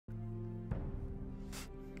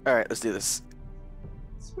Alright, let's do this.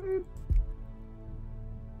 Sweet.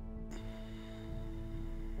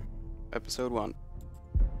 Episode 1.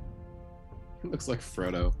 He looks like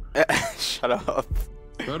Frodo. Shut up.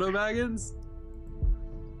 Frodo Baggins?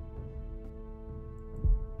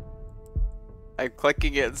 I'm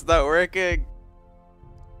clicking it, it's not working.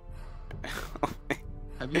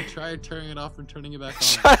 Have you tried turning it off and turning it back on?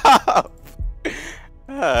 Shut up!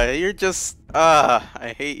 You're just...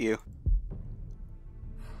 I hate you.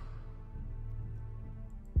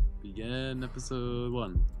 Begin episode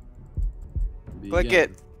 1. Click Begin.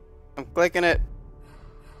 it. I'm clicking it.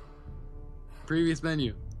 Previous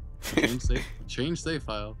menu. Change save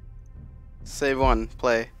file. Save 1.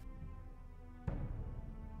 Play.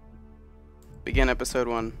 Begin episode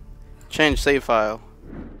 1. Change save file.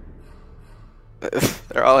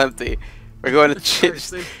 They're all empty. We're going to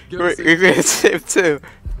change. We're going to save 2.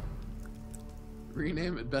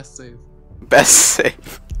 Rename it best save. Best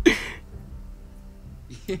save.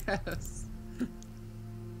 Yes.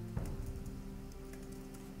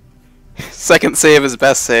 Second save is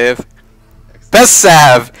best save. Excellent. Best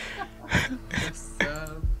save. Best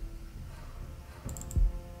save.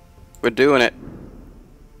 We're doing it.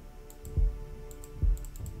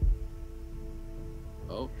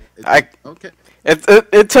 Oh. Okay.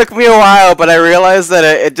 It took me a while, but I realized that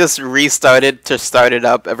it just restarted to start it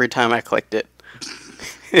up every time I clicked it.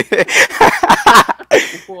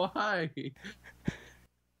 Why?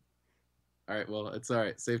 Alright, well, it's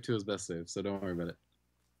alright. Save 2 is best save, so don't worry about it.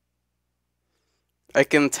 I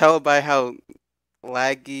can tell by how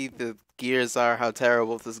laggy the gears are how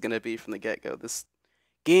terrible this is going to be from the get-go. This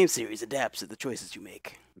game series adapts to the choices you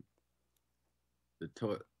make.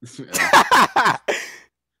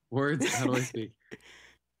 Words? How do I speak?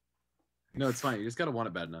 No, it's fine. You just gotta want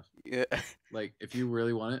it bad enough. Yeah. Like, if you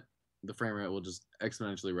really want it, the frame rate will just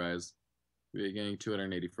exponentially rise. You're getting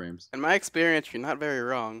 280 frames. In my experience, you're not very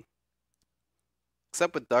wrong.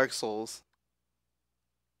 Except with Dark Souls.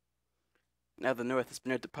 Now the North has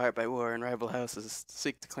been ripped apart by war, and rival houses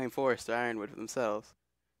seek to claim Forest or Ironwood for themselves.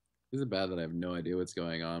 Is it bad that I have no idea what's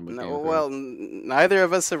going on with Game No, of well, Thrones? neither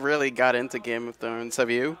of us have really got into Game of Thrones. Have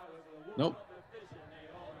you? Nope.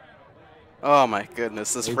 Oh my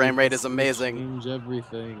goodness, this frame rate is amazing. Change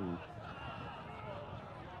everything.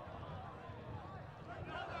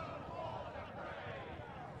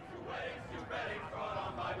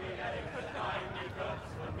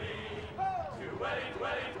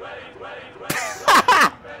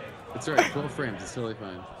 It's alright, 12 frames, it's totally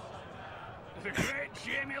fine. The great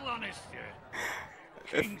Jamie Lannister,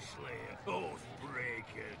 Kingslayer,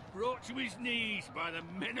 Oathbreaker, brought to his knees by the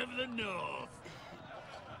men of the North.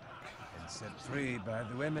 And set free by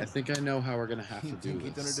the women. I think I know how we're gonna have to do He done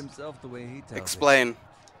it this. himself the way he tells Explain.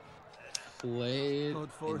 Play it Lord in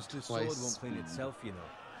Forrester's sword twice won't clean speed. itself, you know.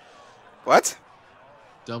 What?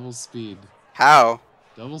 Double speed. How?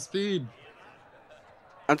 Double speed.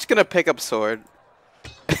 I'm just gonna pick up sword.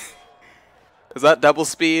 Is that double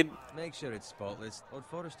speed? Make sure it's spotless. Lord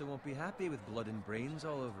Forrester won't be happy with blood and brains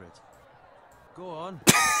all over it. Go on.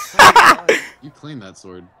 You clean that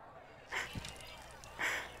sword.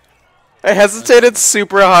 I hesitated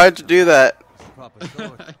super hard to do that. It's a proper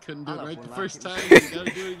sword. I couldn't do I'll it have right one the like first it. time. You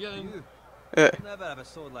gotta do it again. You never have a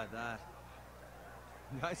sword like that.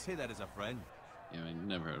 I say that as a friend. Yeah, I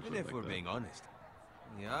never heard of And it if like we're that. being honest,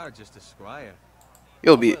 you are just a squire.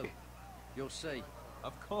 You'll be. Well, you'll see.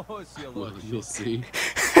 Of course you'll Well, look. you'll see.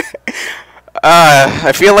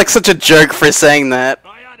 I feel like such a jerk for saying that.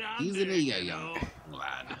 I had a hand He's in an it, young you know.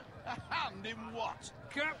 lad. A hand in what?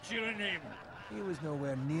 Capturing him. He was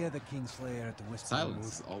nowhere near the Kingslayer at the Whisper Silence Wood.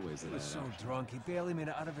 is always He an was so option. drunk he barely made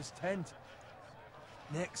it out of his tent.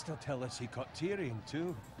 Next he'll tell us he caught Tyrion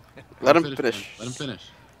too. Let him man. finish. Let him finish.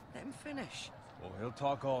 Let him finish. Oh, he'll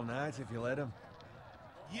talk all night if you let him.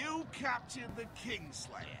 You captured the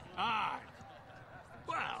Kingslayer. Aye.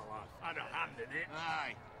 Well, I had a hand in it.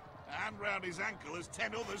 Aye. And round his ankle as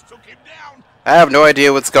 10 others took him down. I have no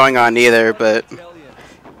idea what's going on either, but Tell you.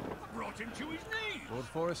 Brought him to his knees. Lord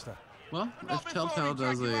Forrester. Well, if Telltale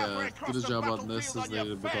does a good a job on this as they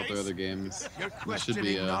did with all their other games, it should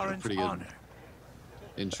be a pretty good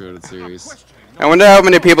intro to the series. I wonder how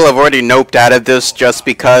many people have already noped out of this just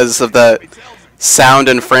because of the sound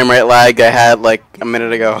and frame rate lag I had like a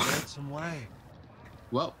minute ago. Get some wine.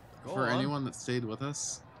 Well, Go for on. anyone that stayed with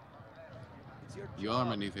us, It's your you are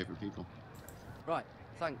my job. new favorite people. Right,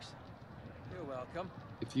 thanks. You're welcome.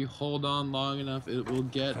 If you hold on long enough, it will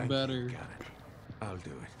get better. I'll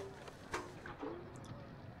do it.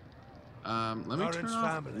 Let me turn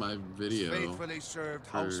off my video. Faithfully served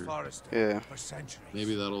House for- Forrester Yeah. for centuries.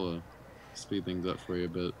 Maybe that'll speed things up for you a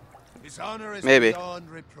bit. His honor is Maybe. beyond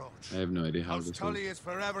reproach. I have no idea how House this Tully works. is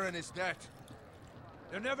forever in his debt.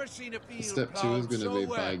 They've never seen a field Step 2 is plowed going to so be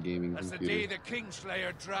well buy a gaming as the day computer. the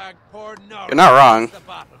Kingslayer dragged poor Norris You're not wrong. across the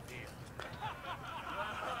battlefield.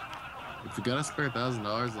 If you got a spare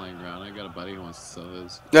 $1,000 laying around, I got a buddy who wants to sell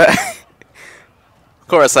his. Of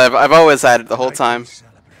course, I've always had it the whole time.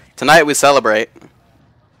 Tonight we celebrate.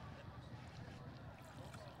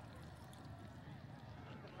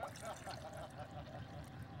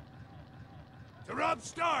 To Rob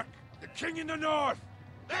Stark, the king in the north.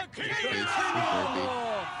 The king in the Face,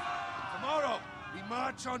 north. Tomorrow we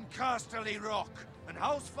march on Casterly Rock, and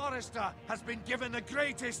House Forrester has been given the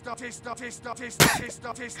greatest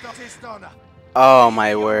honor. Oh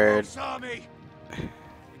my word. Army.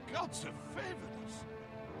 The gods have favored us.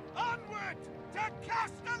 Onward to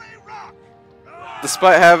Casterly Rock.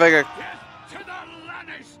 Despite having a To the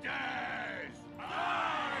Lannisters!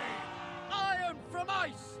 Iron from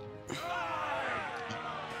ice!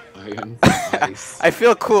 Iron ice. I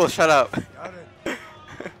feel cool, shut up. Got it.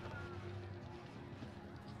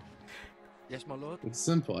 Yes, my lord. It's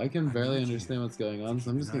simple. I can barely understand what's going on,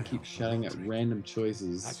 so I'm just gonna keep shouting at random As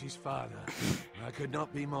choices. his father, I could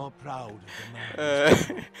not be more proud of the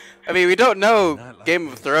man. I mean, we don't know Game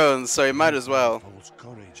of Thrones, so we might as well. False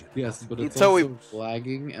courage at Yes, but it's Until we- also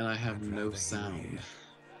lagging, and I have no sound.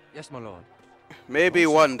 Yes, my lord. Maybe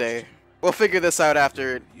one day. We'll figure this out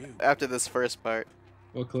after this first part.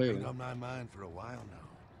 Well, been clearly. on my mind for a while now.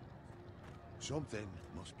 Something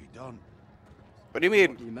must be done. What do you What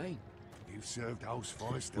mean? do you mean? You've served House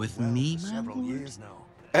Forrester With well me, for my several lord? years now.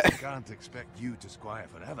 I can't expect you to squire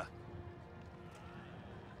forever.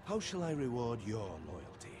 How shall I reward your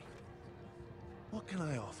loyalty? What can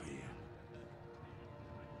I offer you?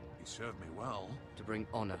 You served me well. To bring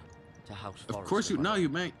honor to House Of Forrester. course you. my No, lord. you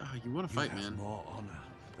may. Oh, you want to fight, you have man. more honor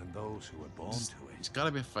than those who were born to it. He's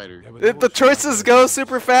gotta be a fighter. There were The those who choices might go have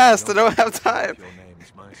super those fast, who I don't have time. your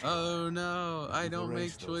names, my son. Oh no, I You've don't make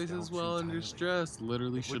erased those choices doubts well under entirely. stress.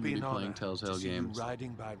 Literally It would shouldn't be be an playing honor Telltale to see you games.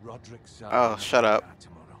 riding by Roderick's side Oh, on the shut up. vanguard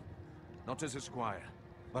tomorrow. Not as a squire,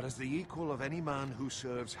 but as the equal of any man who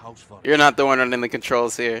serves House Forrester. You're not the one running the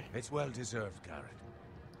controls here. It's well deserved, Garrett.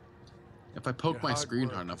 If I poke Your my hard screen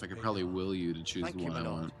work hard enough, I has could paid probably off. will you to choose Thank the you, one I my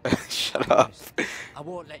lord. want. Shut up. I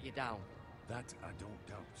won't let you down. That I don't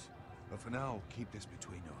doubt. But for now, keep this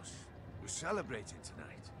between us. We're celebrating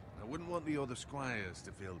tonight. I wouldn't want the other squires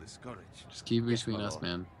to feel discouraged. Just keep it Yes, between my us, lord.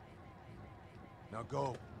 man. Now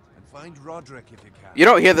go and find Roderick if you can. You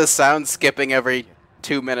don't hear the sound skipping every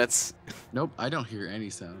 2 minutes. Nope, I don't hear any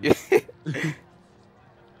sound.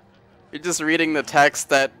 You're just reading the text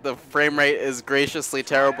that the frame rate is graciously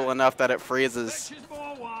terrible enough that it freezes. Fetches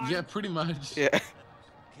more wine. Yeah, pretty much. Yeah.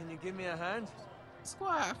 Can you give me a hand?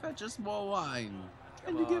 Squire, fetch us more wine.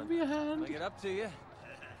 Can Come you give on. me a I'll hand? get up to you.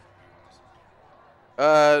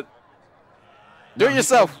 Do No, it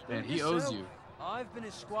yourself. Man, he owes you. I've been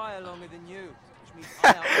a squire longer than you, which means I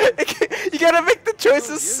outlive You gotta make the Oh, choices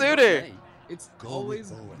you, not sooner. me. It's Go with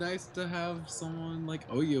always Bowen. nice to have someone like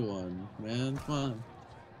owe you one, man. Come on.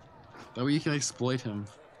 That way you can exploit him.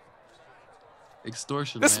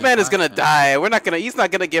 Extortion. This man is gonna Blackmail. die. We're not gonna. He's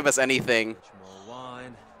not gonna give us anything. Much more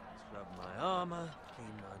wine, scrub my armor, clean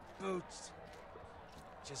my boots.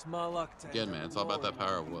 Just my luck to Again, end man, up it's all about that roaring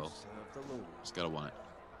power of who will. served the Lord. Just gotta want it.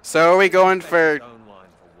 So are we going for Respect his own wine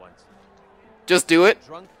for once. just do it?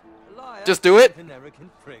 Drunk, a liar, Just do it? an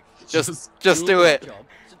arrogant prick. Just do it. Job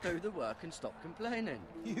to do the work and stop complaining.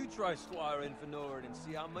 You try squiring for Nord and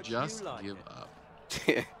see how much Just you like give it. up.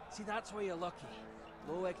 See, that's where you're lucky.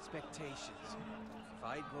 Low expectations. If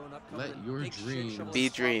I'd grown up Let covering your big shit dreams shovel be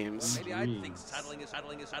and swamp, dreams. Maybe I'd think Dreams. saddling is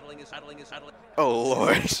saddling. Oh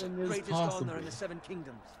lord. Anything is Greatest possible. honor in the Seven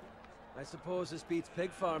Kingdoms. I suppose this beats pig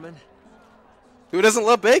farming, Who doesn't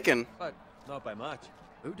love bacon? but not by much.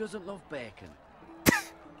 Who doesn't love bacon?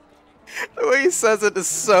 The way he says it is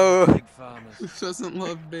so. Pig farmers. Who doesn't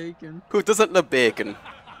love bacon? Who doesn't love bacon?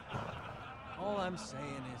 All I'm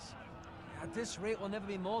saying is, at this rate, we'll never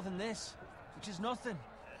be more than this, which is nothing.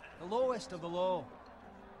 The lowest of the low.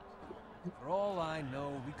 For all I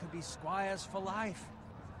know, we could be squires for life.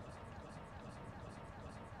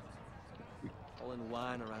 Pulling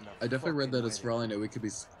wine around I definitely read that as for all I know, we could be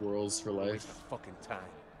squirrels for Waste life. of fucking time.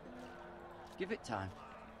 Give it time.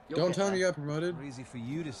 You'll Don't get tell me you there. got promoted. Not easy for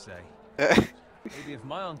you to say. Your Maybe if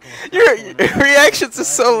my uncle. reactions are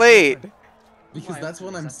so late. Because My that's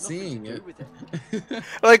when uncle I'm has nothing to seeing do it. with it.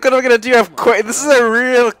 Like, what am I gonna do? Have quick. This is a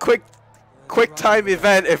real quick time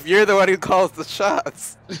event. If you're the one who calls the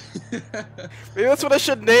shots, maybe that's what I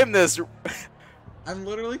should name this. I'm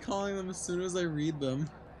literally calling them as soon as I read them.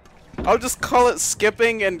 I'll just call it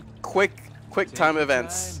skipping and quick time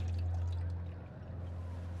events.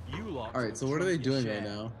 All right, so what are they doing right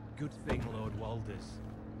now? Good thing Lord Walder's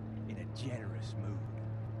in a generous mood.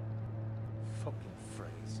 Fucking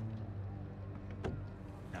phrase.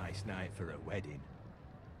 Nice night for a wedding.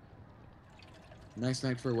 Nice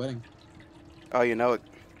night for a wedding. Oh, you know it.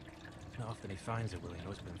 Not often he finds a willing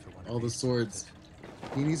husband for one All of the his swords.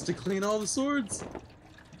 He needs to clean all the swords.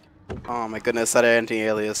 Oh my goodness, that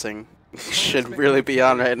anti-aliasing should really be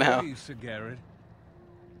on right now.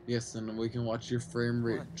 Yes, and we can watch your frame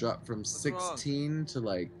rate drop from 16 to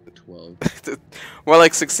like 12. More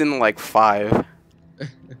like 16 to like 5.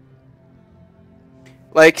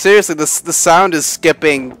 Like seriously, the sound is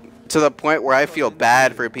skipping to the point where I feel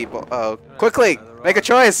bad for people. Oh, quickly, make a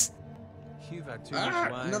choice. You've had too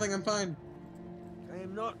much wine. Nothing, I'm fine. I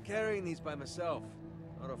am not carrying these by myself.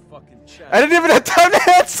 Not a fucking chance. I didn't even have time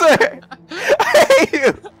to answer. I hate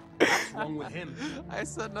you. What's wrong with him? I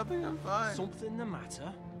said nothing, I'm fine. Something the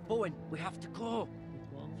matter? Bowen, we have to go.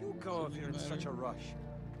 You go if you're in such a rush.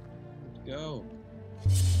 Go.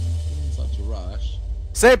 Such a rush.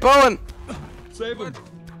 Say Bowen. Save him.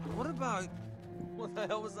 What about? What the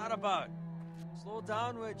hell was that about? Slow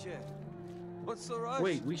down, would you? What's the rush?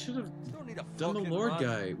 Wait, we should have Don't need a done the fucking Lord run.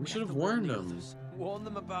 guy. We should have warned them. Warn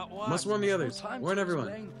them about what? Must warn the others. Time Warn to everyone.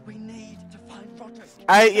 explain. We need to find Roderick.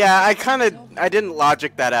 I didn't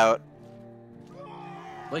logic that out.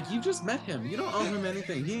 Like, you just met him. You don't owe him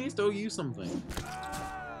anything. He needs to owe you something.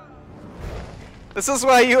 This is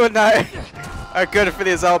why you and I are good for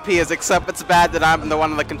these LPs, except it's bad that I'm the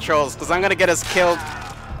one on the controls, because I'm gonna get us killed.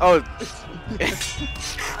 Oh.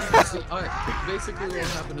 See, basically what will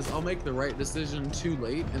happen is I'll make the right decision too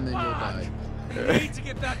late, and then you'll die. We need to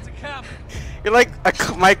get back to camp. You're like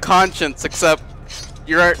my conscience, except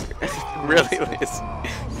you're really lazy.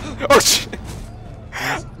 Oh shit!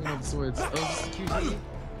 Let's clean up the swords. Oh, this is QTE.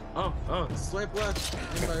 Oh, swipe left.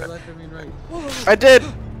 And by left, I mean right. I did!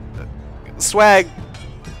 Swag!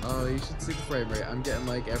 Oh, you should see the frame rate. I'm getting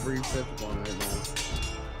like every fifth one right now.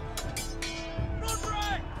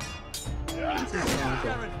 This is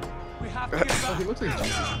comical. We have to get Oh, back. he looks like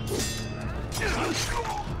Jesus.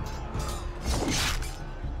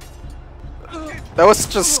 That was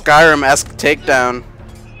such a Skyrim-esque takedown.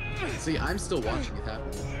 See, I'm still watching it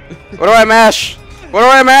happen. What do I mash? What do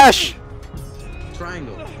I mash?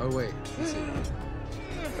 Triangle. Oh, wait. Let's see.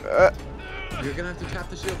 You're gonna have to tap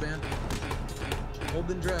the shield, man. Hold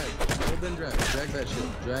then drag. Hold then drag. Drag that shield.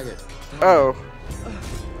 Drag it. Come on. Oh.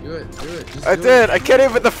 Do it. Do it. Just I do did. It. I can't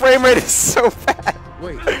even. The frame rate is so bad.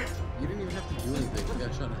 Wait. You didn't even have to do anything. You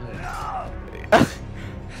got shot in the head.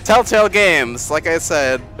 Telltale games. Like I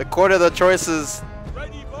said, a quarter of the choices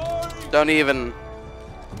don't even.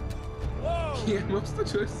 Yeah, most of the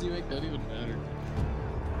choices you make don't even matter.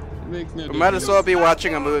 It makes no We might as well difference. be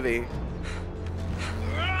watching a movie.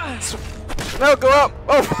 No, go up!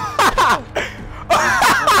 Oh!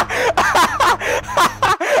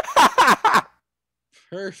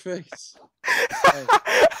 Perfect. Right.